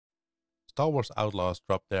Star Wars Outlaws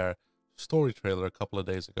dropped their story trailer a couple of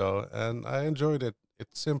days ago, and I enjoyed it.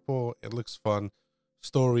 It's simple, it looks fun.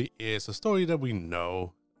 Story is a story that we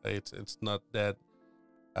know. It's not that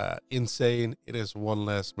insane. It is one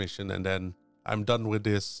last mission, and then I'm done with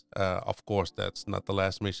this. Of course, that's not the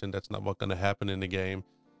last mission. That's not what's gonna happen in the game,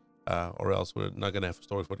 or else we're not gonna have a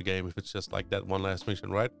story for the game if it's just like that one last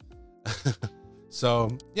mission, right? So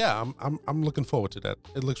yeah, I'm looking forward to that.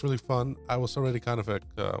 It looks really fun. I was already kind of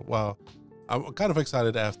I'm kind of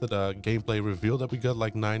excited after the gameplay reveal that we got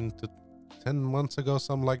like 9 to 10 months ago,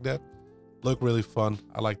 something like that. Looked really fun.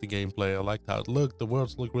 I like the gameplay. I liked how it looked. The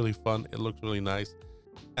worlds look really fun. It looked really nice.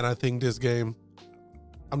 And I think this game,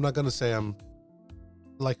 I'm not gonna say I'm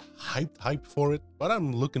like hyped for it, but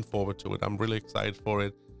I'm looking forward to it. I'm really excited for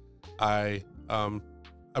it. I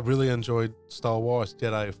really enjoyed Star Wars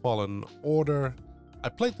Jedi Fallen Order. I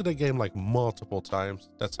played through the game like multiple times.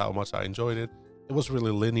 That's how much I enjoyed it. It was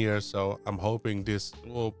really linear, so I'm hoping this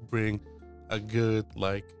will bring a good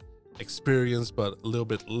like experience, but a little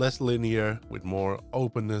bit less linear with more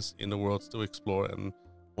openness in the worlds to explore and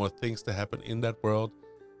more things to happen in that world.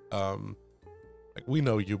 Like we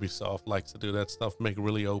know Ubisoft likes to do that stuff, make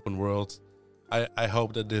really open worlds. I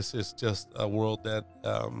hope that this is just a world that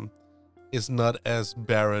is not as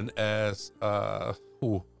barren as Valhalla,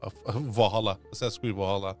 Assassin's Creed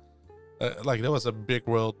Valhalla. Like there was a big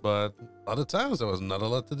world, but other times there was not a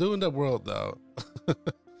lot to do in that world though.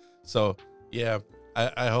 So yeah,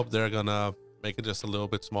 I hope they're gonna make it just a little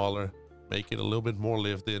bit smaller, make it a little bit more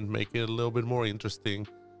lived in, make it a little bit more interesting,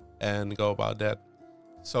 and go about that.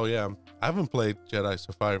 So yeah, I haven't played Jedi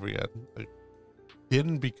Survivor yet. I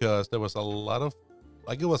didn't because there was a lot of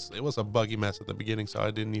like it was a buggy mess at the beginning, so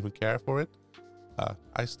I didn't even care for it.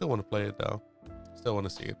 I still want to play it though. Still want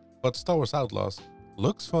to see it. But Star Wars Outlaws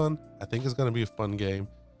looks fun. I think it's gonna be a fun game.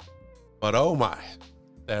 But oh my,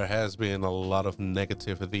 there has been a lot of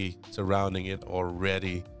negativity surrounding it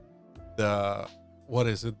already. The what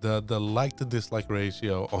is it? The like to dislike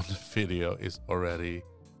ratio on the video is already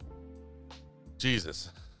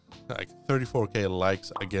Jesus. Like 34k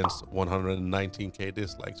likes against 119k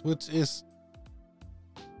dislikes, which is,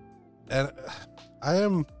 and I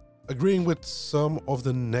am agreeing with some of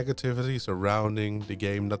the negativity surrounding the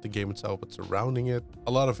game, not the game itself, but surrounding it.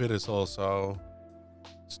 A lot of it is also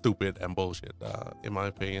stupid and bullshit, in my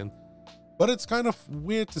opinion. But it's kind of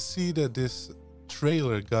weird to see that this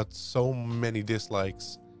trailer got so many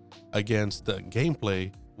dislikes against the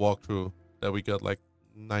gameplay walkthrough that we got like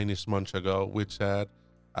 9-ish months ago, which had,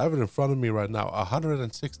 I have it in front of me right now,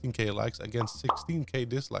 116k likes against 16k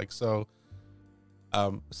dislikes. So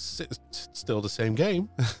it's still the same game.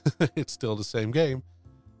 It's still the same game,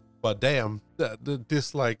 but damn, the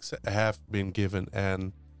dislikes have been given,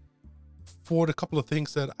 and for the couple of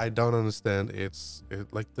things that I don't understand,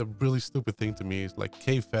 like the really stupid thing to me is like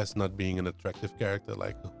K-Fest not being an attractive character.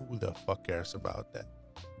 Like who the fuck cares about that?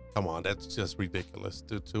 Come on, that's just ridiculous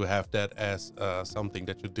to have that as something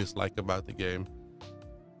that you dislike about the game.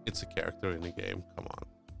 It's a character in the game. Come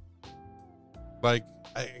on. Like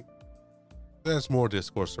there's more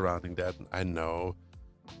discourse surrounding that, I know,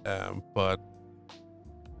 but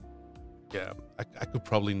yeah, I could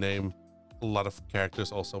probably name a lot of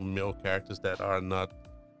characters, also male characters, that are not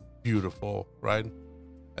beautiful, right?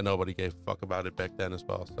 And nobody gave a fuck about it back then as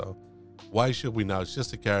well. So why should we now? It's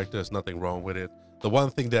just a character. There's nothing wrong with it. The one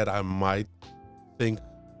thing that I might think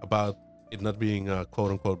about it not being a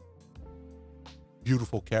quote-unquote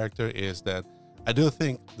beautiful character is that I do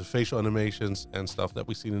think the facial animations and stuff that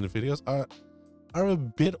we've seen in the videos are a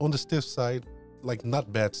bit on the stiff side. Like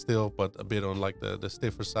not bad still, but a bit on like the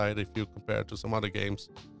stiffer side if you compare it to some other games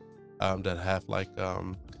that have like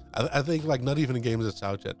I think like not even the game that's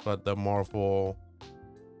out yet, but the Marvel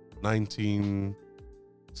 19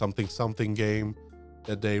 something game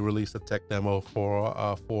that they released a tech demo for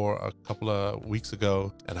a couple of weeks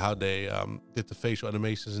ago, and how they did the facial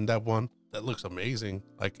animations in that one. That looks amazing.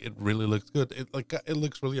 Like it really looks good. It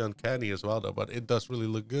looks really uncanny as well though, but it does really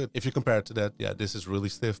look good. If you compare it to that, yeah, this is really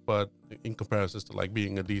stiff, but in comparison to like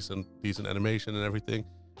being a decent animation and everything,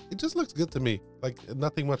 it just looks good to me. Like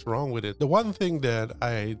nothing much wrong with it. The one thing that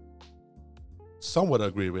I somewhat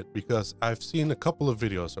agree with, because I've seen a couple of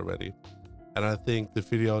videos already, and I think the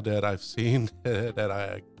video that I've seen that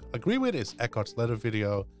I agree with is Eckhart's letter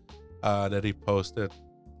video that he posted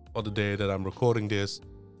on the day that I'm recording this,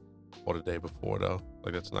 or the day before though.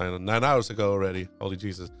 Like that's 9 hours ago already. Holy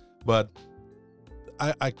Jesus. But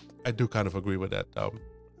I do kind of agree with that though.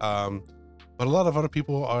 But a lot of other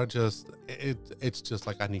people are just, it's just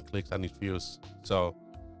like, I need clicks, I need views. So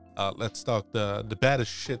let's talk the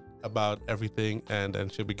baddest shit about everything, and then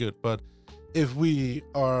she'll be good. But if we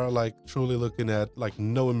are like truly looking at like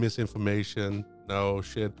no misinformation, no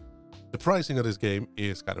shit, the pricing of this game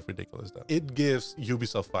is kind of ridiculous though. It gives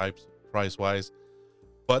Ubisoft vibes price-wise,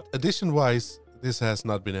 but edition-wise, this has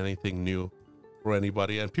not been anything new for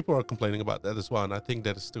anybody, and people are complaining about that as well, and I think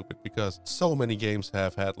that is stupid because so many games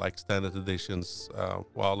have had like standard editions,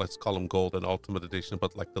 well, let's call them gold and ultimate edition,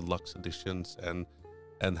 but like deluxe editions,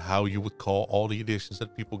 and how you would call all the editions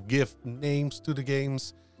that people give names to the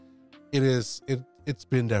games. It's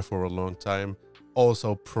been there for a long time.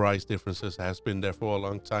 Also, price differences has been there for a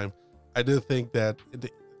long time. I do think that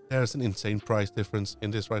there's an insane price difference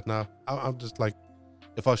in this right now. I'm just like,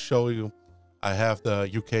 if I show you, I have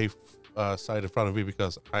the UK side in front of me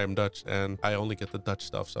because I am Dutch and I only get the Dutch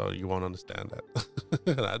stuff, so you won't understand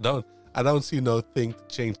that. I don't see no thing to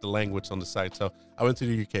change the language on the site, so I went to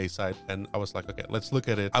the UK side and I was like, okay, let's look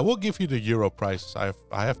at it. I will give you the euro prices. I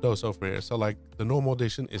have those over here. So like the normal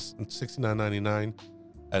edition is $69.99,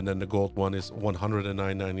 and then the gold one is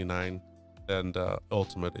 $109.99. And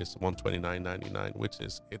ultimate is $129.99, which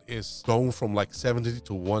is going from like 70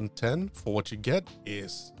 to 110 for what you get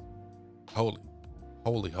is holy.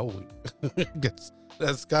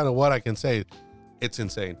 That's kind of what I can say. It's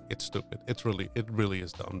insane. It's stupid. It really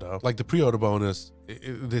is dumb though. Like the pre-order bonus,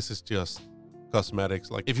 this is just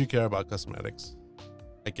cosmetics. Like if you care about cosmetics,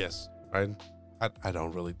 I guess, right? I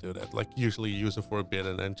don't really do that. Like usually you use it for a bit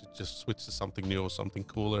and then you just switch to something new or something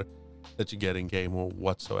cooler that you get in game or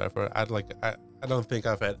whatsoever. I don't think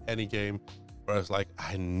I've had any game where it's like,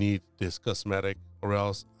 I need this cosmetic or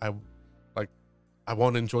else I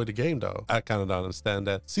won't enjoy the game though. I kind of don't understand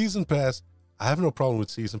that. Season Pass, I have no problem with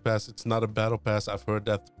Season Pass. It's not a Battle Pass. I've heard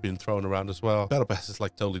that been thrown around as well. Battle Pass is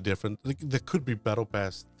like totally different. There could be Battle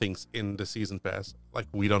Pass things in the Season Pass. Like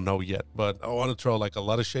we don't know yet, but I want to throw like a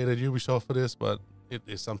lot of shade at Ubisoft for this, but it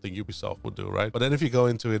is something Ubisoft would do, right? But then if you go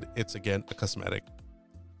into it, it's again a cosmetic.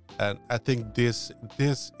 And I think this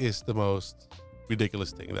is the most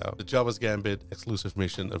ridiculous thing though. The Jabba's Gambit exclusive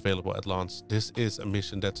mission available at launch. This is a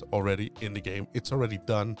mission that's already in the game. It's already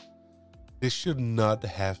done. This should not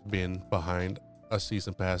have been behind a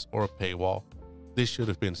season pass or a paywall. This should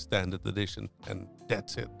have been standard edition, and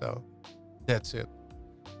that's it though. That's it.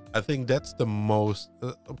 I think that's the most,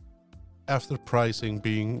 after pricing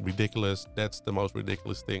being ridiculous, that's the most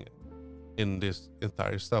ridiculous thing in this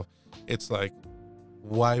entire stuff. It's like,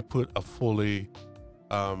 why put a fully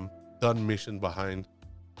done mission behind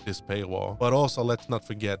this paywall? But also, let's not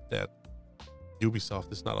forget that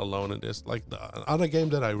Ubisoft is not alone in this. Like the other game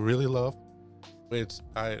that I really love, which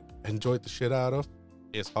I enjoyed the shit out of,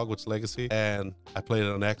 is Hogwarts Legacy, and I played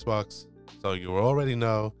it on Xbox. So you already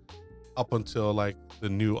know, up until like the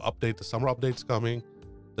new update, the summer update's coming,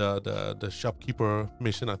 the shopkeeper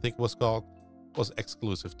mission, I think it was called, was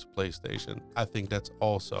exclusive to PlayStation. I think that's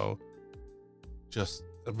also just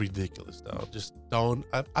ridiculous though. Just don't.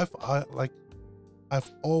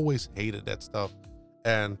 I've always hated that stuff,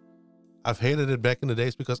 and I've hated it back in the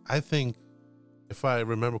days because I think, if I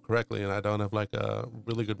remember correctly, and I don't have like a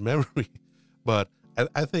really good memory, but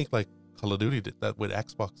I think like Call of Duty did that with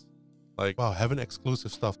Xbox. Like, wow, having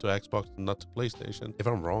exclusive stuff to Xbox and not to PlayStation. If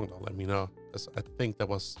I'm wrong, though, let me know. I think that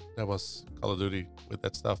was Call of Duty with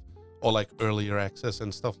that stuff, or like earlier access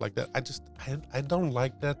and stuff like that. I don't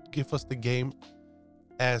like that. Give us the game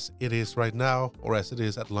as it is right now, or as it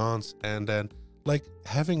is at launch, and then like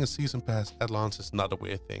having a season pass at launch is not a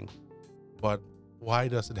weird thing, but why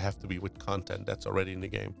does it have to be with content that's already in the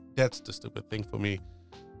game? That's the stupid thing for me.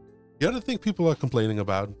 The other thing people are complaining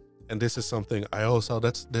about, and this is something I also,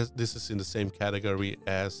 this is in the same category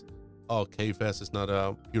as, oh, K-Vest is not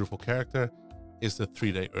a beautiful character, is the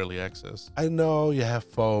 3-day early access. I know you have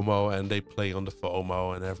FOMO and they play on the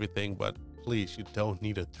FOMO and everything, but please, you don't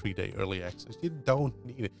need a 3-day early access. You don't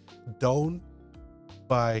need it. Don't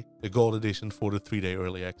buy the gold edition for the 3-day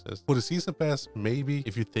early access. For the season pass, maybe,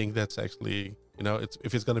 if you think that's actually, you know,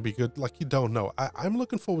 if it's going to be good, like, you don't know. I'm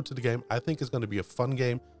looking forward to the game. I think it's going to be a fun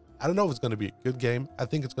game. I don't know if it's going to be a good game. I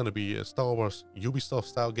think it's going to be a Star Wars Ubisoft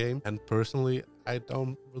style game. And personally, I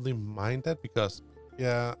don't really mind that because,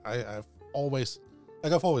 yeah, I've always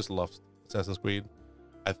loved Assassin's Creed.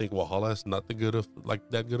 I think Valhalla is not that good of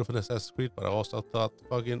an Assassin's Creed, but I also thought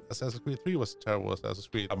fucking Assassin's Creed 3 was a terrible Assassin's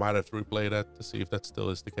Creed. I might have to replay that to see if that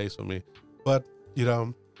still is the case for me. But, you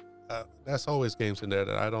know, there's always games in there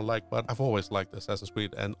that I don't like, but I've always liked Assassin's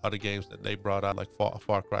Creed and other games that they brought out, like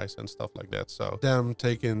Far Cry and stuff like that. So them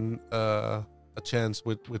taking a chance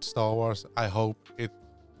with Star Wars, I hope it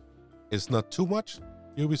is not too much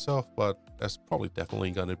Ubisoft, but there's probably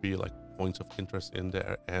definitely going to be like points of interest in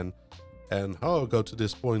there, and go to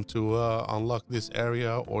this point to unlock this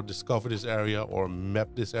area or discover this area or map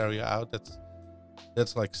this area out.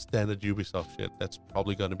 That's like standard Ubisoft shit. That's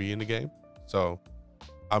probably gonna be in the game. So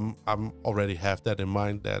I'm already have that in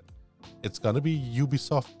mind that it's gonna be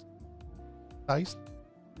Ubisoft heist.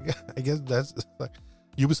 I guess that's like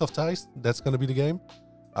Ubisoft heist. That's gonna be the game.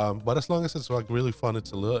 But as long as it's like really fun,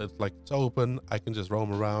 it's it's open. I can just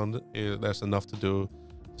roam around. There's enough to do.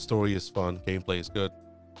 Story is fun. Gameplay is good.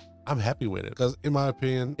 I'm happy with it because, in my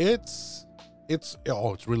opinion, it's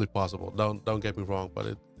really possible. Don't get me wrong, but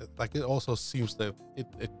it also seems that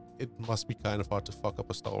it must be kind of hard to fuck up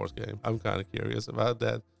a Star Wars game. I'm kind of curious about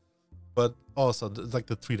that. But also, like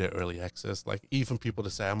the 3-day early access, like even people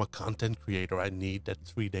that say I'm a content creator, I need that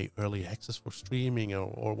 3-day early access for streaming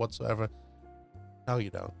or whatsoever. No, you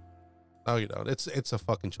don't. No, you don't. It's a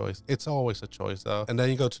fucking choice. It's always a choice, though. And then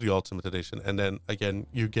you go to the Ultimate Edition, and then again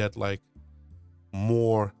you get like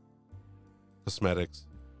more cosmetics.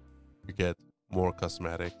 You get more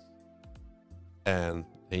cosmetics, and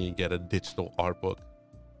then you get a digital art book.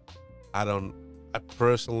 I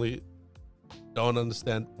personally don't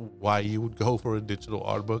understand why you would go for a digital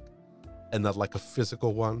art book and not like a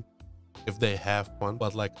physical one, if they have one.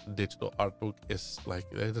 But like digital art book is like,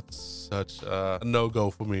 that's such a no-go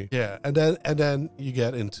for me. Yeah, and then you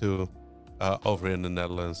get into over in the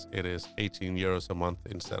Netherlands, it is 18 euros a month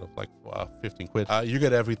instead of like 15 quid. You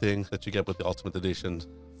get everything that you get with the Ultimate Edition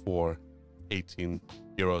for 18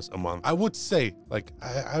 euros a month. I would say, like,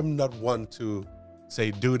 I'm not one to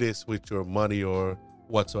say do this with your money or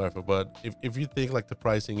whatsoever, but if you think like the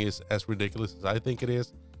pricing is as ridiculous as I think it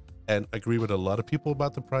is, and agree with a lot of people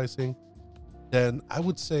about the pricing, then I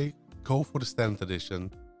would say go for the standard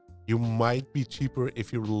edition. You might be cheaper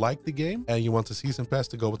if you like the game and you want the season pass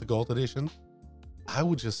to go with the gold edition. I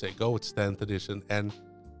would just say go with standard edition. And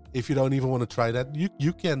if you don't even want to try that,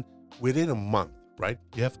 you can within a month, right?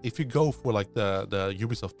 If you go for like the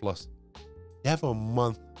Ubisoft Plus, you have a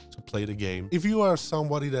month to play the game. If you are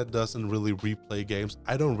somebody that doesn't really replay games,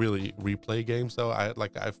 I don't really replay games though.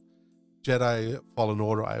 I've Jedi Fallen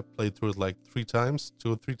Order, I played through it like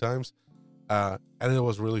 2 or 3 times, and it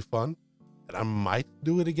was really fun. And I might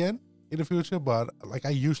do it again in the future, but like I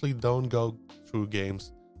usually don't go through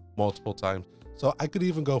games multiple times. So I could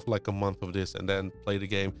even go for like a month of this and then play the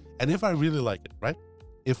game. And if I really like it, right?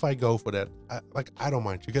 If I go for that, I don't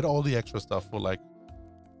mind. You get all the extra stuff for like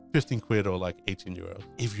 15 quid or like 18 euros.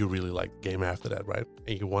 If you really like the game after that, right?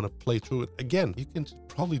 And you want to play through it again, you can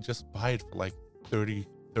probably just buy it for like 30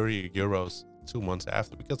 euros 2 months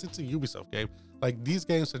after, because it's a Ubisoft game. Like these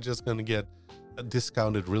games are just going to get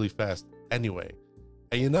discounted really fast anyway.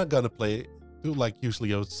 And you're not going to do like usually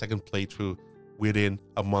your second playthrough within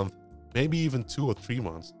a month, maybe even 2 or 3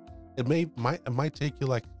 months. It might take you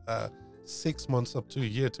like 6 months up to a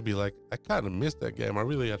year to be like, I kind of missed that game. I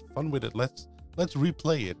really had fun with it. Let's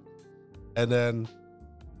replay it. And then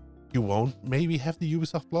you won't maybe have the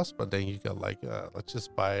Ubisoft Plus, but then you got like, let's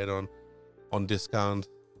just buy it on discount.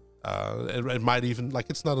 It might even, like,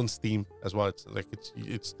 it's not on Steam as well. It's like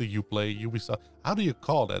it's the Uplay Ubisoft. How do you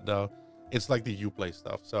call that though? It's like the Uplay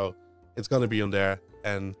stuff. So it's gonna be on there,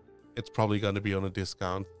 and it's probably gonna be on a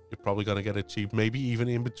discount. You're probably gonna get it cheap. Maybe even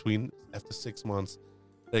in between, after 6 months,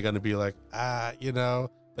 they're gonna be like,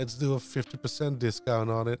 let's do a 50% discount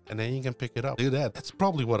on it, and then you can pick it up. Do that. That's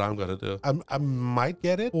probably what I'm gonna do. I might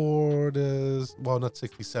get it for this, well, not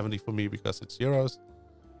 60, 70 for me because it's euros,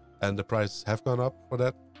 and the prices have gone up for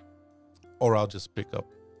that. Or I'll just pick up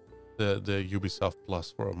the Ubisoft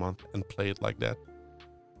Plus for a month and play it like that.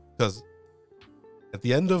 Because at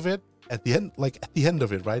the end of it,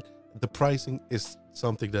 right, the pricing is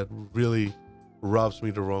something that really rubs me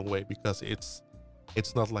the wrong way, because it's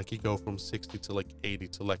not like you go from 60 to like 80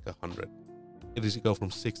 to like 100. It is you go from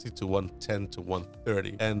 60 to 110 to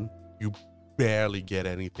 130, and you barely get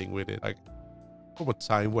anything with it. Like from a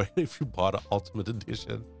time where if you bought an Ultimate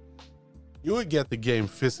Edition, you would get the game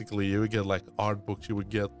physically. You would get like art books, you would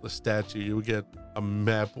get the statue, you would get a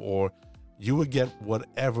map, or you would get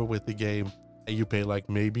whatever with the game, and you pay like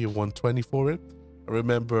maybe 120 for it. I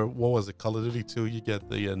remember, what was it, Call of Duty 2, you get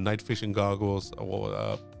the night vision goggles,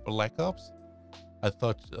 Black Ops. I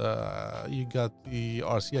thought you got the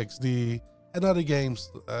RCXD, and other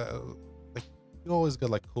games. Like you always got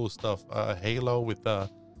like cool stuff. Halo with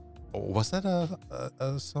was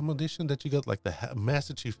that some edition that you got like the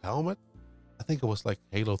Master Chief helmet? I think it was like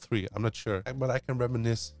Halo 3. I'm not sure, but I can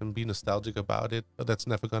reminisce and be nostalgic about it. But that's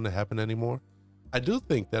never going to happen anymore. I do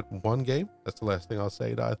think that one game, that's the last thing I'll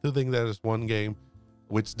say, though, I do think there is one game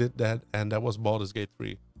which did that, and that was Baldur's Gate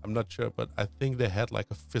 3. I'm not sure, but I think they had like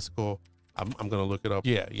a physical. I'm gonna look it up.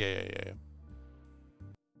 Yeah.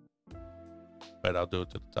 But I'll do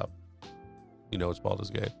it to the top. You know, it's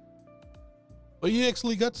Baldur's Gate. But you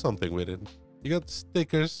actually got something with it. You got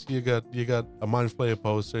stickers, you got a Mind Flayer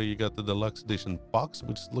poster, you got the deluxe edition box,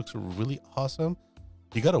 which looks really awesome.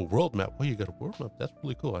 You got a world map. Oh, you got a world map. That's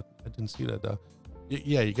really cool. I didn't see that though.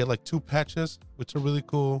 Yeah, you get like 2 patches, which are really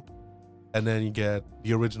cool. And then you get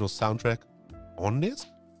the original soundtrack on this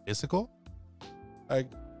physical. Like,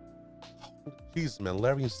 jeez, man,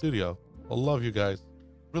 Larian Studio. I love you guys.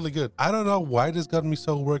 Really good. I don't know why this got me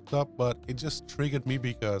so worked up, but it just triggered me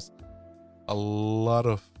because a lot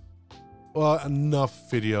of, well, enough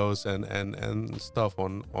videos and stuff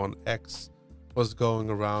on X was going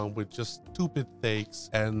around with just stupid takes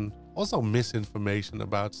and also misinformation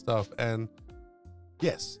about stuff. And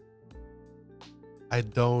yes, I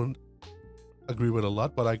don't agree with a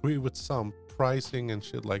lot, but I agree with some pricing and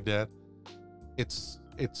shit like that. It's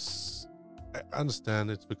I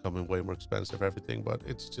understand it's becoming way more expensive, everything, but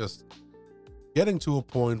it's just getting to a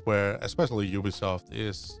point where especially Ubisoft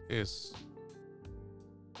is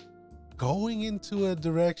going into a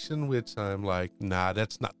direction which I'm like, nah,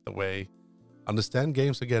 that's not the way. Understand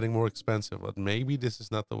games are getting more expensive, but maybe this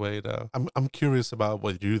is not the way though. I'm curious about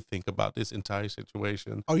what you think about this entire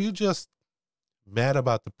situation. Are you just mad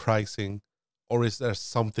about the pricing, or is there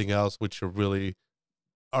something else which you really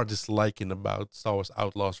are disliking about Star Wars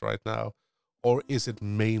Outlaws right now? Or is it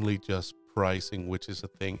mainly just pricing, which is a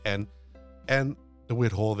thing, and the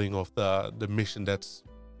withholding of the mission that's,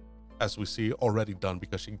 as we see, already done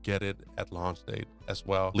because you get it at launch date as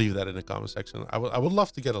well? Leave that in the comment section. I would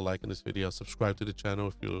love to get a like in this video. Subscribe to the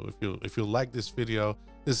channel if you like this video.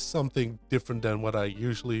 This is something different than what I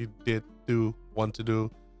usually want to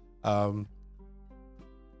do.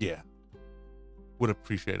 Yeah, would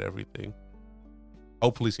appreciate everything.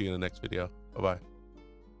 Hopefully see you in the next video. Bye bye.